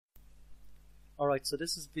Alright, so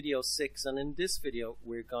this is video 6, and in this video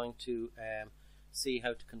we're going to see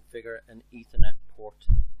how to configure an Ethernet port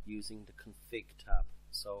using the config tab.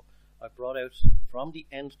 So I brought out from the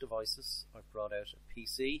end devices, I've brought out a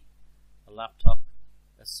PC, a laptop,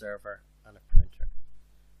 a server and a printer.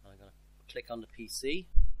 And I'm going to click on the PC,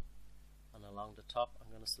 and along the top I'm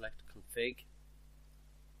going to select config,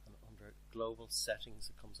 and under global settings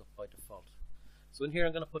it comes up by default. So in here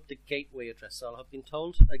I'm going to put the gateway address. So I've been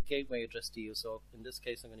told a gateway address to use. So in this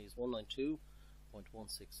case I'm going to use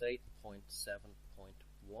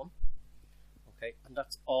 192.168.7.1. Okay, and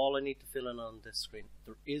that's all I need to fill in on this screen.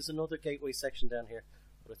 There is another gateway section down here,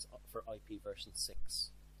 but it's for IP version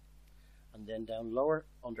 6. And then down lower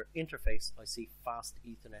under interface I see fast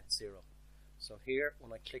Ethernet 0. So here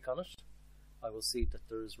when I click on it, I will see that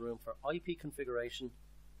there is room for IP configuration,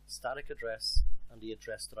 static address, and the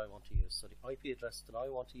address that I want to use. So the IP address that I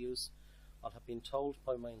want to use, I'll have been told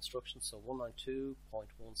by my instructions, so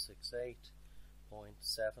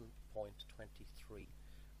 192.168.7.23.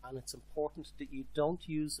 And it's important that you don't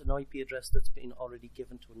use an IP address that's been already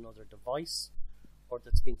given to another device or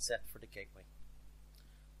that's been set for the gateway.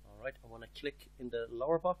 Alright, and when I click in the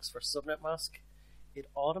lower box for Subnet Mask, it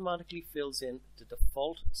automatically fills in the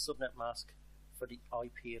default Subnet Mask for the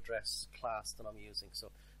IP address class that I'm using.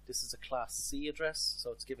 So this is a class C address, so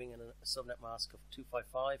it's giving in a subnet mask of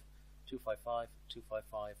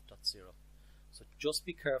 255.255.255.0. So just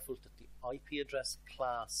be careful that the IP address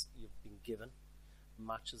class you've been given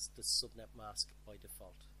matches the subnet mask by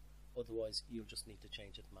default. Otherwise, you'll just need to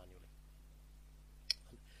change it manually.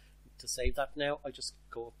 And to save that now, I just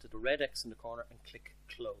go up to the red X in the corner and click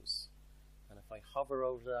Close. And if I hover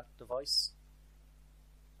over that device,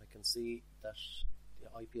 I can see that the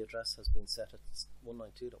IP address has been set at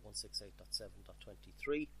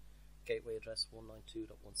 192.168.7.23, gateway address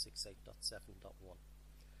 192.168.7.1.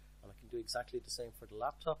 And I can do exactly the same for the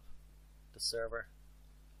laptop, the server,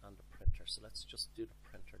 and the printer. So let's just do the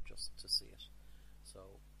printer just to see it.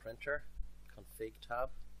 So printer, config tab,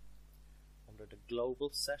 under the global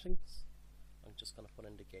settings, I'm just going to put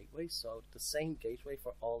in the gateway. So the same gateway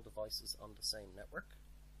for all devices on the same network.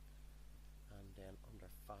 And then under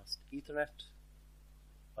fast Ethernet,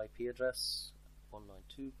 IP address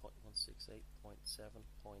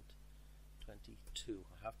 192.168.7.22. I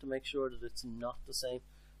have to make sure that it's not the same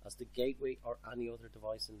as the gateway or any other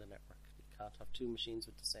device in the network. You can't have two machines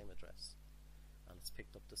with the same address. And it's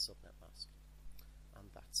picked up the subnet mask. And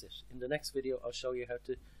that's it. In the next video I'll show you how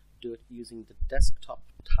to do it using the desktop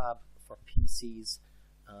tab for PCs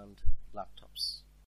and laptops.